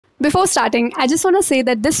Before starting, I just want to say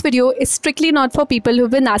that this video is strictly not for people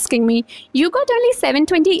who've been asking me, you got only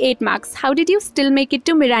 728 marks, how did you still make it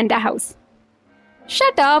to Miranda House?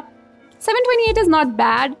 Shut up! 728 is not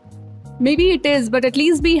bad. Maybe it is, but at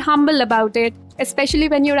least be humble about it, especially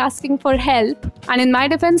when you're asking for help. And in my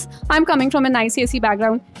defense, I'm coming from an ICSE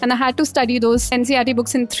background and I had to study those NCERT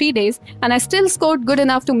books in 3 days and I still scored good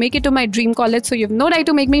enough to make it to my dream college, so you have no right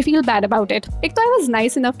to make me feel bad about it. I was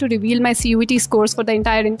nice enough to reveal my CUET scores for the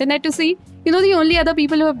entire internet to see. You know, the only other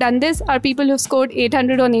people who have done this are people who've scored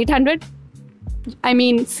 800 on 800. I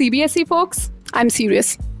mean, CBSE folks, I'm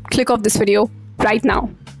serious. Click off this video right now.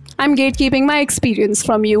 I'm gatekeeping my experience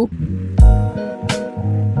from you.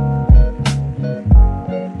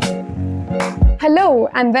 Hello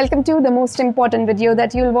and welcome to the most important video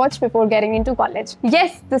that you'll watch before getting into college.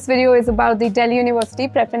 Yes, this video is about the Delhi University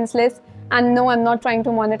preference list, and no, I'm not trying to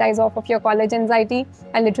monetize off of your college anxiety.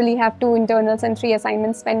 I literally have 2 internals and 3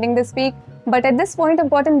 assignments pending this week, but at this point I've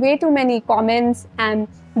gotten way too many comments and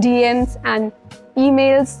DMs and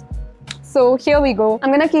emails. So here we go. I'm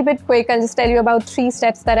gonna keep it quick. I'll just tell you about 3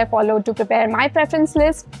 steps that I followed to prepare my preference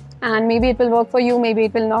list, and maybe it will work for you, maybe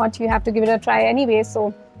it will not. You have to give it a try anyway,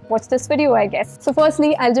 so watch this video, I guess. So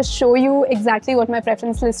firstly, I'll just show you exactly what my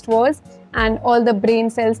preference list was and all the brain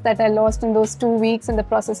cells that I lost in those 2 weeks in the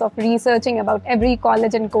process of researching about every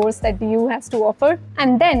college and course that DU has to offer.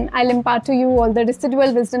 And then I'll impart to you all the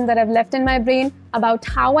residual wisdom that I've left in my brain about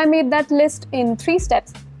how I made that list in 3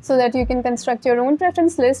 steps so that you can construct your own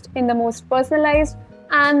preference list in the most personalized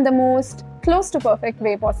and the most close to perfect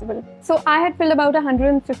way possible. So I had filled about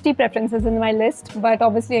 150 preferences in my list, but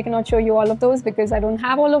obviously I cannot show you all of those because I don't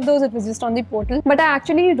have all of those. It was just on the portal. But I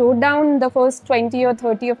actually wrote down the first 20 or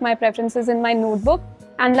 30 of my preferences in my notebook.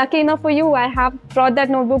 And lucky enough for you, I have brought that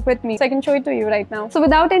notebook with me, so I can show it to you right now. So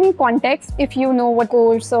without any context, if you know what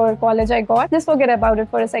course or college I got, just forget about it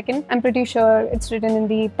for a second. I'm pretty sure it's written in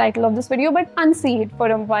the title of this video, but unsee it for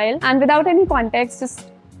a while. And without any context, just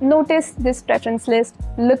notice this preference list,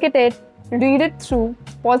 look at it, read it through,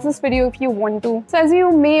 pause this video if you want to. So as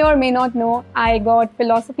you may or may not know, I got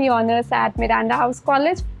philosophy honors at Miranda House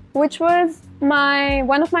College, which was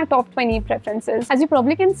one of my top 20 preferences. As you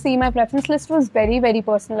probably can see, my preference list was very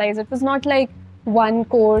personalized. It was not like one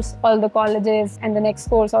course, all the colleges, and the next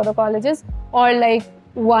course, all the colleges, or like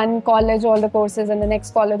one college, all the courses, and the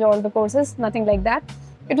next college, all the courses, nothing like that.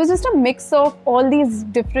 It was just a mix of all these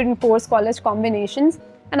different course-college combinations,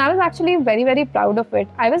 and I was actually very proud of it.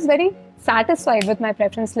 I was very satisfied with my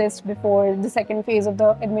preference list before the second phase of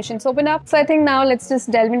the admissions opened up. So I think now let's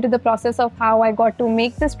just delve into the process of how I got to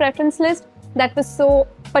make this preference list that was so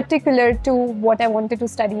particular to what I wanted to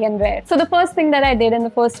study and where. So the first thing that I did, and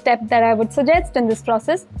the first step that I would suggest in this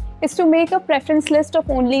process, is to make a preference list of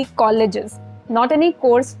only colleges. Not any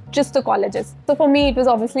course, just the colleges. So for me, it was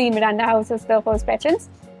obviously Miranda House as the first preference.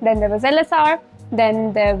 Then there was LSR,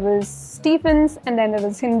 then there was Stephens, and then there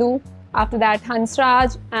was Hindu. After that,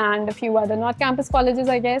 Hansraj and a few other North Campus colleges,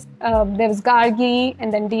 I guess. There was Gargi,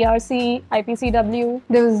 and then DRC, IPCW.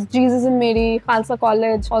 There was Jesus and Mary, Khalsa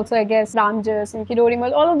College, also I guess Ramjas and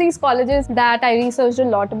Kidorimal. All of these colleges that I researched a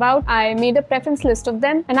lot about. I made a preference list of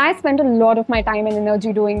them, and I spent a lot of my time and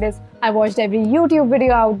energy doing this. I watched every YouTube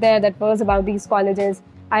video out there that was about these colleges.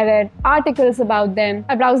 I read articles about them.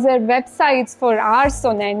 I browsed their websites for hours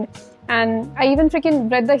on end. And I even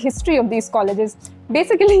freaking read the history of these colleges.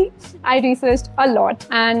 Basically, I researched a lot,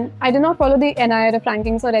 and I did not follow the NIRF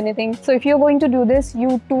rankings or anything. So if you're going to do this,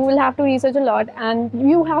 you too will have to research a lot, and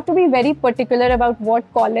you have to be very particular about what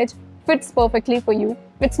college fits perfectly for you.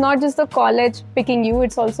 It's not just the college picking you,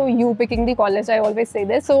 it's also you picking the college. I always say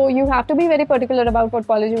this. So you have to be very particular about what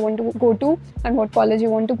college you want to go to and what college you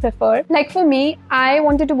want to prefer. Like for me, I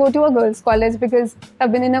wanted to go to a girls' college because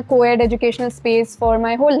I've been in a co-ed educational space for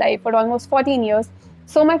my whole life, for almost 14 years.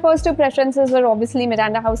 So my first 2 preferences were obviously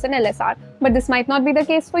Miranda House and LSR, but this might not be the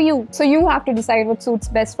case for you. So you have to decide what suits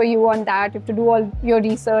best for you on that. You have to do all your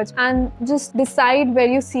research and just decide where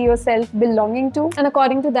you see yourself belonging to. And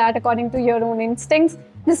according to that, according to your own instincts,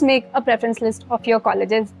 just make a preference list of your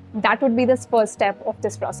colleges. That would be the first step of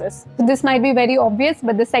this process. So this might be very obvious,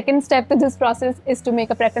 but the second step to this process is to make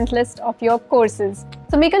a preference list of your courses.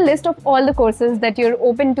 So make a list of all the courses that you're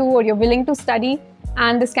open to or you're willing to study.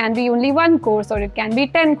 And this can be only 1 course, or it can be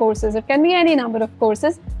 10 courses, it can be any number of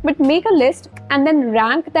courses, but make a list and then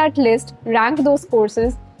rank that list, rank those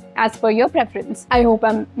courses as per your preference. I hope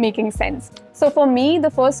I'm making sense. So for me, the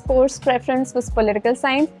first course preference was political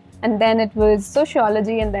science, and then it was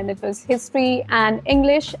sociology, and then it was history and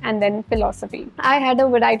English, and then philosophy. I had a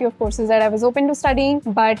variety of courses that I was open to studying,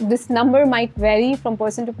 but this number might vary from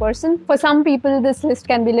person to person. For some people, this list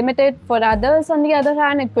can be limited. For others, on the other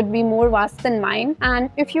hand, it could be more vast than mine. And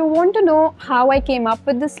if you want to know how I came up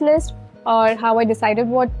with this list, or how I decided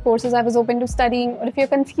what courses I was open to studying, or if you're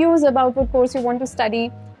confused about what course you want to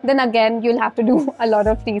study, then again, you'll have to do a lot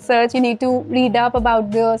of research. You need to read up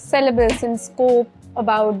about the syllabus and scope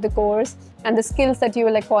about the course and the skills that you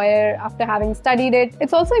will acquire after having studied it.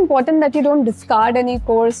 It's also important that you don't discard any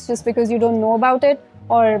course just because you don't know about it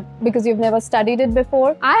or because you've never studied it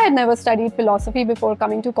before. I had never studied philosophy before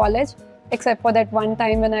coming to college, except for that one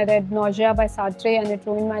time when I read Nausea by Sartre and it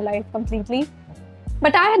ruined my life completely.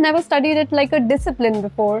 But I had never studied it like a discipline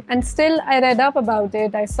before, and still I read up about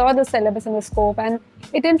it. I saw the syllabus and the scope, and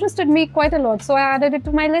it interested me quite a lot, so I added it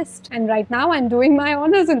to my list. And right now I'm doing my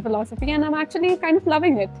honors in philosophy and I'm actually kind of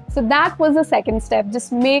loving it. So that was the second step.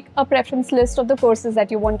 Just make a preference list of the courses that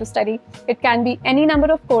you want to study. It can be any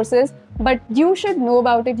number of courses, but you should know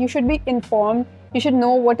about it. You should be informed. You should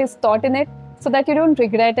know what is taught in it so that you don't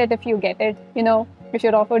regret it if you get it. You know, if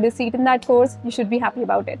you're offered a seat in that course, you should be happy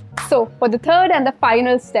about it. So for the third and the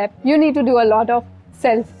final step, you need to do a lot of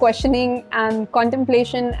self-questioning and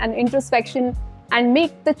contemplation and introspection and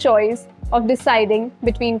make the choice of deciding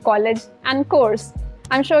between college and course.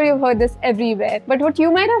 I'm sure you've heard this everywhere, but what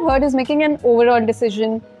you might have heard is making an overall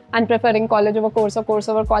decision and preferring college over course or course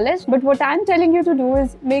over college. But what I'm telling you to do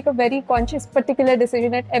is make a very conscious, particular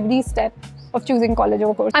decision at every step of choosing college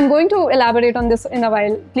over course. I'm going to elaborate on this in a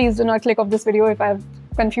while. Please do not click off this video if I've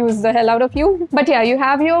confused the hell out of you. But yeah, you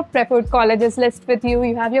have your preferred colleges list with you,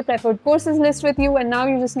 you have your preferred courses list with you, and now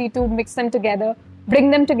you just need to mix them together,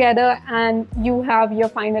 bring them together, and you have your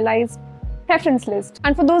finalized preference list.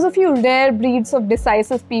 And for those of you rare breeds of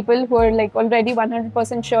decisive people who are like already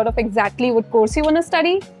 100% sure of exactly what course you want to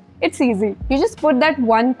study, it's easy. You just put that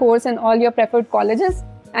one course in all your preferred colleges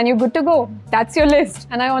and you're good to go. That's your list.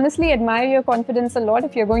 And I honestly admire your confidence a lot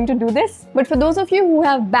if you're going to do this. But for those of you who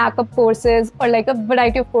have backup courses or like a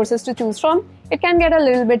variety of courses to choose from, it can get a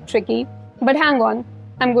little bit tricky. But hang on,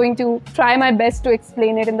 I'm going to try my best to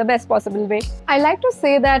explain it in the best possible way. I like to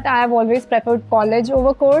say that I have always preferred college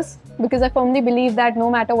over course because I firmly believe that no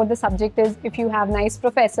matter what the subject is, if you have nice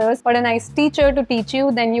professors or a nice teacher to teach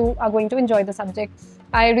you, then you are going to enjoy the subject.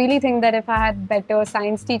 I really think that if I had better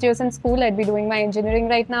science teachers in school, I'd be doing my engineering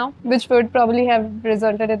right now, which would probably have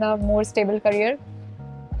resulted in a more stable career.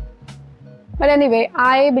 But anyway,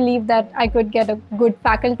 I believe that I could get a good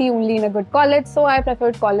faculty only in a good college, so I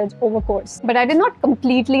preferred college over course. But I did not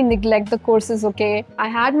completely neglect the courses, okay? I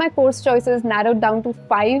had my course choices narrowed down to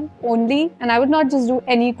 5 only, and I would not just do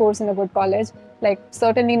any course in a good college. Like,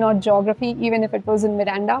 certainly not geography, even if it was in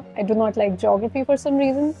Miranda. I do not like geography for some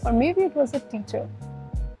reason, or maybe it was a teacher.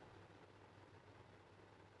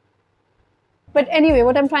 But anyway,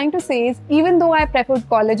 what I'm trying to say is, even though I preferred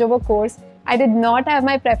college over course, I did not have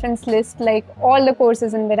my preference list like all the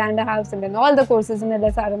courses in Miranda House and then all the courses in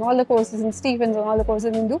LSR and all the courses in Stephens and all the courses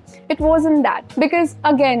in Hindu. It wasn't that. Because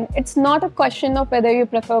again, it's not a question of whether you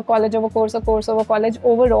prefer college over course or course over college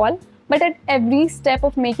overall, but at every step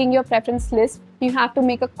of making your preference list, you have to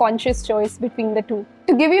make a conscious choice between the two.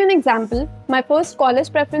 To give you an example, my first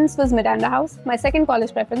college preference was Miranda House, my second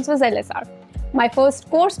college preference was LSR. My first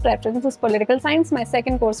course preference was political science, my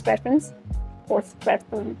second course preference was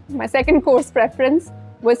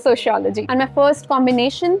sociology. And my first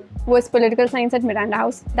combination was political science at Miranda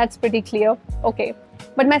House. That's pretty clear. Okay.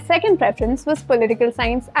 But my second preference was political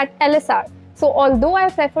science at LSR. So although I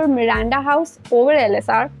prefer Miranda House over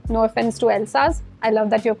LSR, no offense to LSAs, I love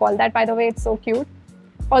that you call that, by the way, it's so cute.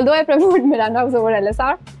 Although I preferred Miranda House over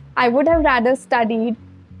LSR, I would have rather studied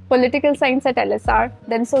political science at LSR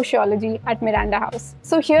than sociology at Miranda House.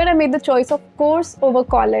 So here I made the choice of course over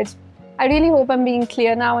college. I really hope I'm being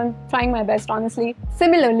clear now. I'm trying my best, honestly.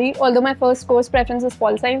 Similarly, although my first course preference was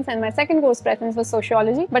pol science and my second course preference was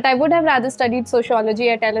sociology, but I would have rather studied sociology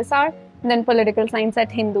at LSR than political science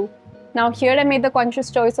at Hindu. Now here I made the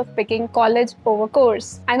conscious choice of picking college over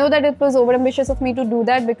course. I know that it was overambitious of me to do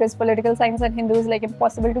that because political science and Hindu is like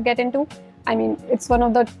impossible to get into. I mean, it's one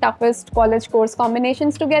of the toughest college course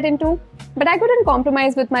combinations to get into. But I couldn't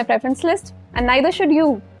compromise with my preference list, and neither should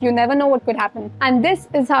you. You never know what could happen. And this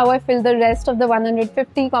is how I fill the rest of the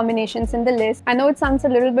 150 combinations in the list. I know it sounds a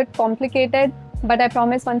little bit complicated, but I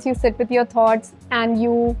promise once you sit with your thoughts and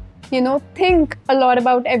you think a lot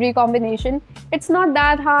about every combination, it's not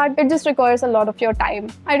that hard. It just requires a lot of your time.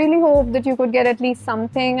 I really hope that you could get at least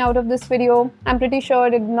something out of this video. I'm pretty sure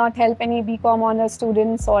it did not help any BCom honors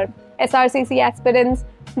students or SRCC aspirants,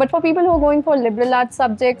 But for people who are going for liberal arts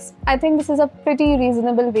subjects, I think this is a pretty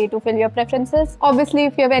reasonable way to fill your preferences. Obviously,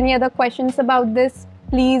 if you have any other questions about this,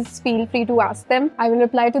 please feel free to ask them. I will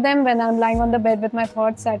reply to them when I'm lying on the bed with my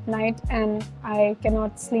thoughts at night and I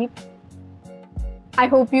cannot sleep. I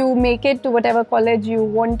hope you make it to whatever college you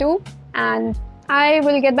want to, and I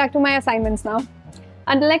will get back to my assignments now.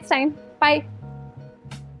 Until next time, bye.